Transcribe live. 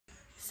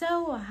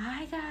So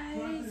hi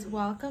guys,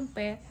 welcome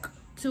back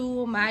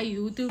to my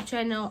YouTube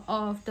channel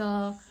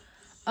after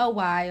a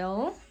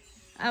while.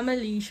 I'm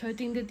Alicia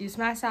to introduce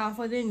myself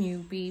for the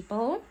new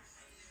people.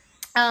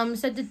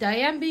 So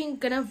today I'm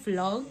gonna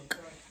vlog.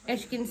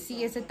 As you can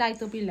see as the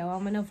title below,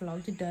 I'm gonna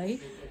vlog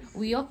today.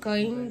 We are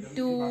going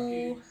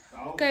to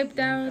Cape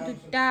Town to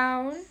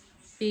town.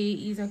 There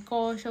is a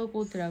car show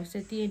called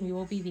Drifty and we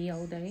will be there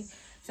all day.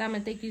 So I'm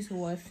gonna take you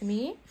with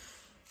me.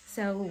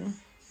 So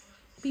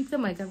peep the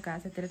makeup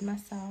guys, I did it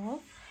myself.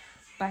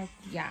 But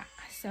yeah,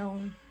 so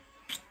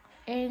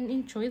and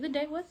enjoy the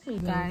day with me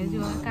guys. We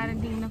are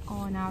currently in the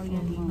car now, we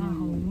are leaving our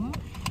home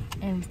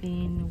and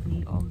then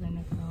we are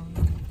gonna go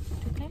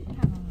to Cape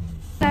Town.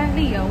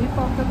 Currently here we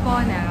parked the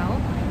car now.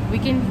 We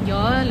can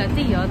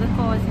hear the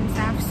cars and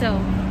stuff, so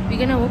we're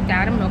gonna walk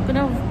down. I'm not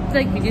gonna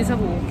take videos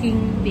of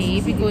walking there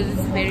because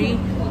it's very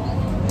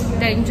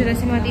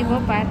dangerous and whatever,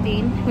 but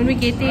then when we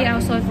get there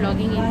I'll start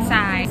vlogging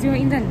inside. We're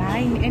in the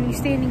line and we're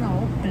standing a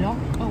whole block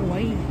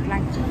away,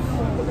 like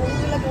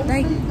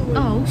a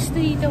whole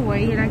street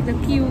away. Like the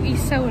queue is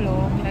so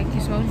long, like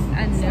you won't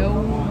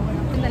know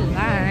in the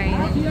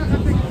line.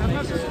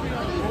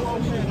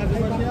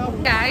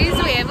 Guys,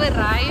 we have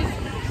arrived.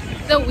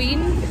 The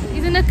wind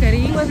isn't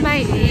occurring with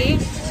my hair,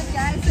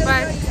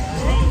 but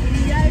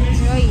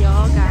here we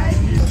are guys.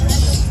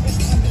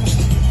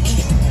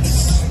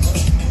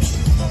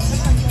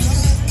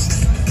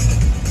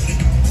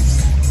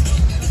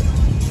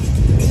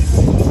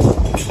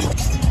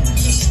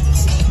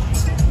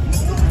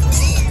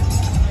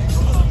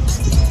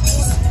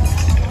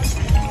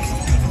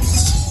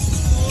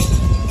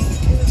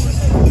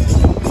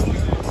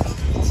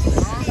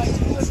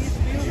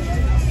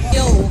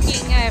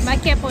 My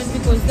cap on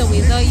because the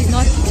weather is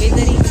not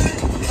weathering,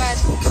 but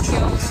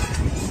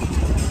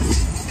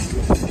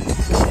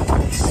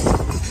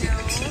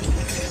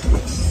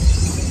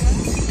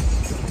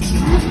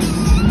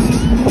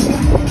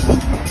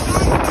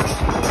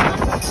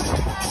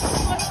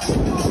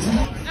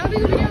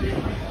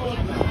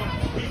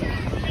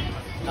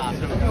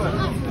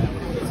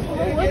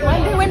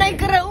when I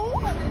grow,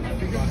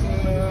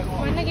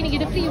 when am I gonna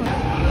get a free one?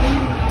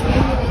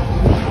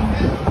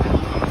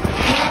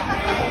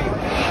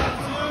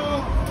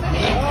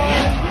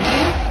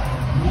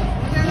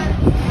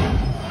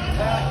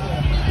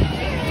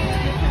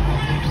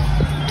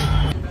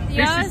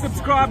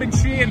 Subscribe and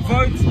share and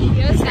vote.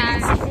 Yes,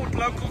 and support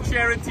local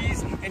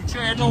charities and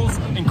channels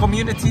and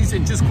communities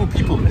and just cool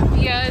people.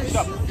 Yes.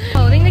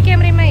 Holding the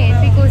camera in my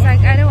hand because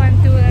like I don't want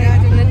to do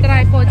the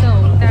tripod the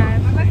whole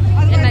time.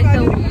 And like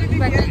the wind,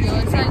 but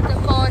it's like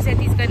the cars that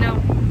is gonna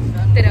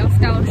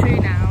drift. I'll show you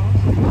now.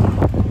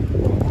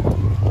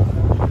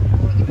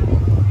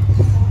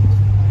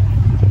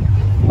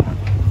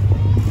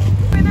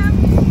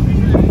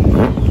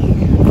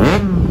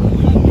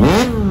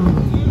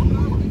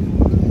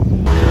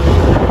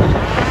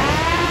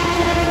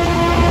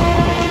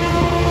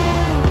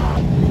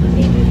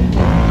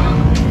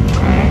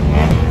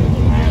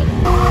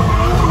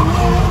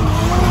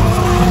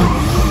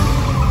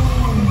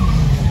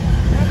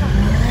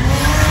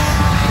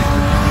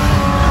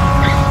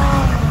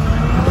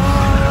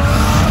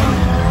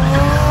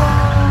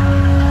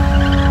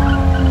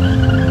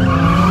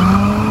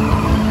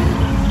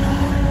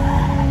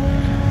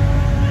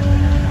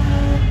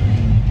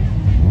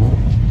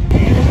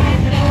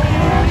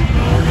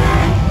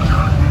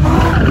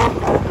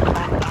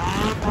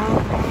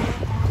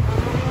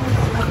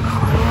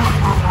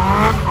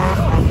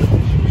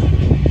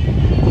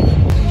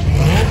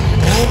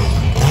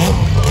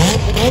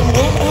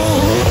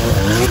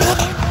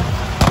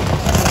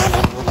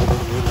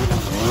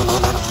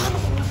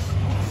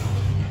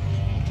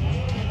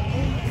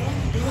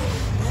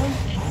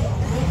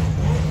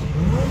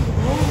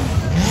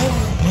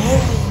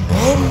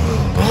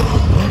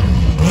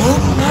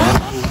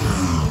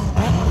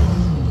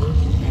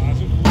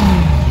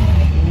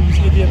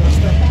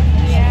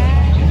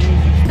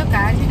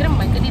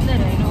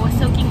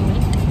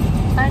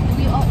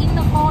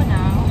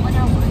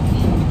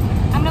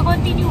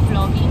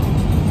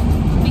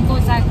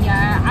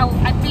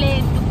 I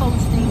plan to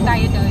post the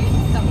entire day,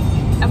 so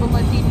I will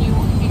continue.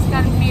 It's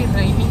currently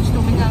raining,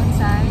 storming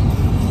outside,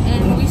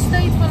 and we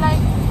stayed for like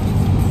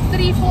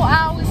 3-4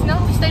 hours.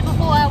 No, we stayed for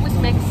 4 hours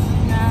max.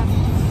 Yeah.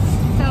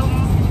 So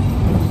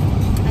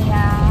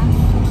yeah,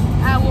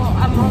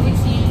 I'm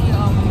obviously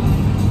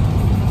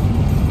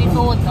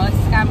before dusk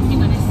comes,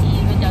 you're gonna see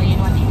the day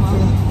and whatever.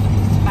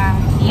 But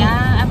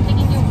yeah, I'm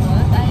taking your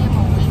word. I am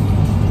awake.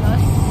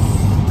 Yes,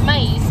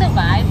 may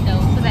survive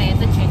though because I had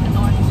the jacket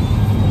on.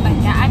 But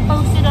yeah, I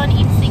posted on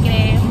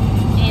Instagram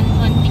and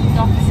on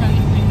TikTok, so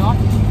if you're not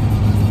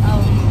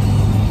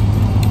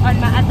on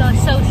my other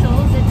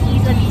socials, it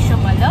is Alicia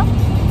Mala,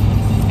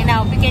 and I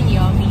hope you can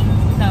hear me.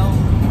 So,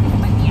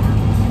 but yeah,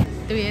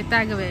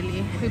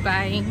 we're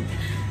buying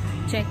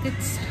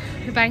jackets.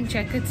 We're buying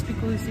jackets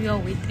because we are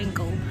wet and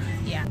cold.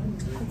 Yeah,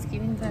 it's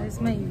giving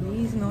guys my hair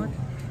is not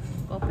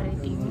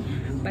cooperating,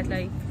 but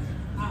like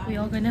we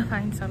are gonna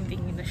find something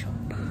in the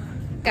shop.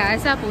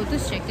 Guys, I bought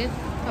this jacket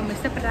for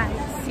Mr.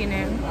 Price, you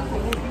know.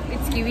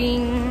 It's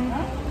giving.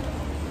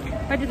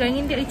 But we're going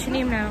into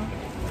H&M now.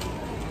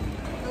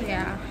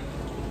 Yeah.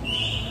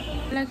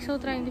 Like so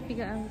trying to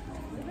figure out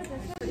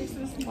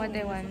what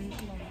I want.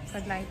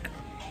 But like,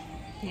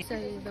 so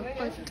the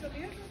first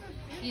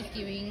he's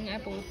giving, I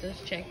bought this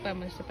check by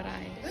my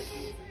surprise.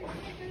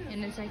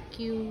 And it's like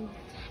cute.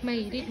 My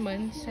hated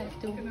months I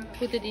have to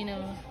put it in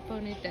a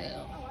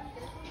ponytail.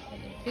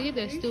 Look at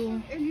this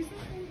too.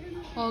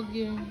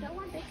 Arguing.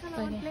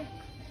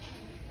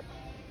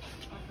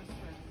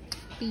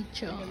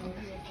 Picture.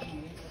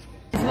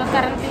 So we're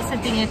currently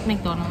sitting at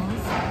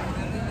McDonald's.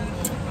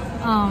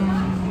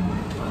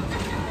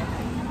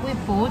 We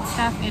bought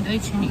stuff at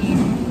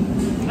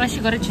H&M. Well, she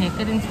got a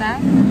jacket and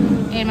stuff.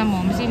 And my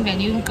mom's in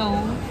Value and Co.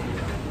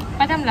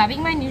 But I'm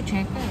loving my new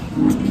jacket.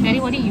 Very,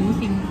 what do you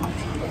think?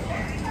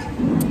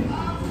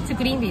 It's a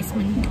good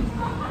investment.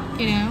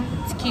 You know,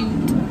 it's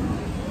cute.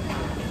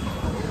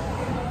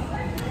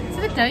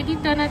 So the dirty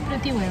turned out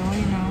pretty well,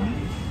 you know.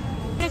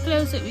 A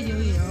closer video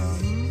here.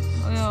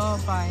 We are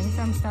buying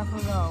some stuff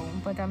for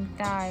home, but I'm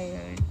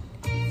tired.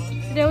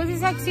 There was a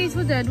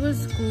successful, that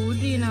was good,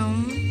 you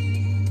know.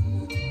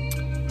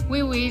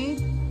 We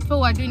went for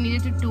what we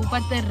needed to do,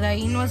 but the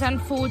rain was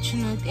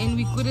unfortunate and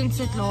we couldn't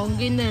sit long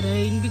in the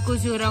rain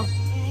because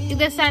if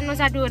the sun was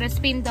out, we would have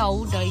spent the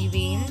whole day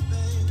there.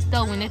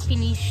 So when it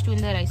finished, when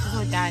the races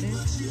were done,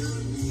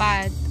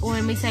 but or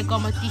we missed a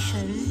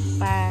competition.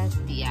 But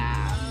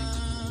yeah,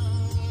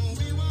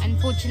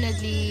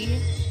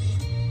 unfortunately,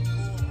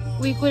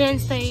 we couldn't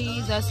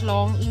stay this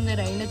long in the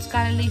rain. It's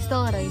currently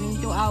still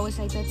raining. 2 hours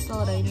later, it's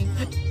still raining.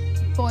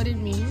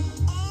 Pardon me.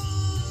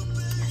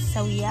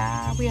 So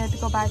yeah, we had to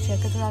go buy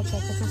jackets. Our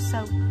jackets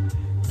are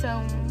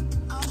so.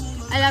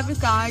 I love you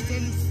guys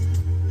and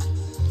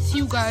see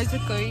you guys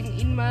again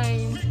in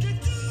my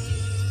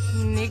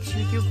next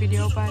YouTube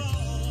video. But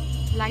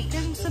like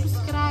and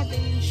subscribe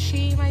and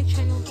share my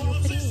channel to your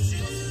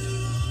friends.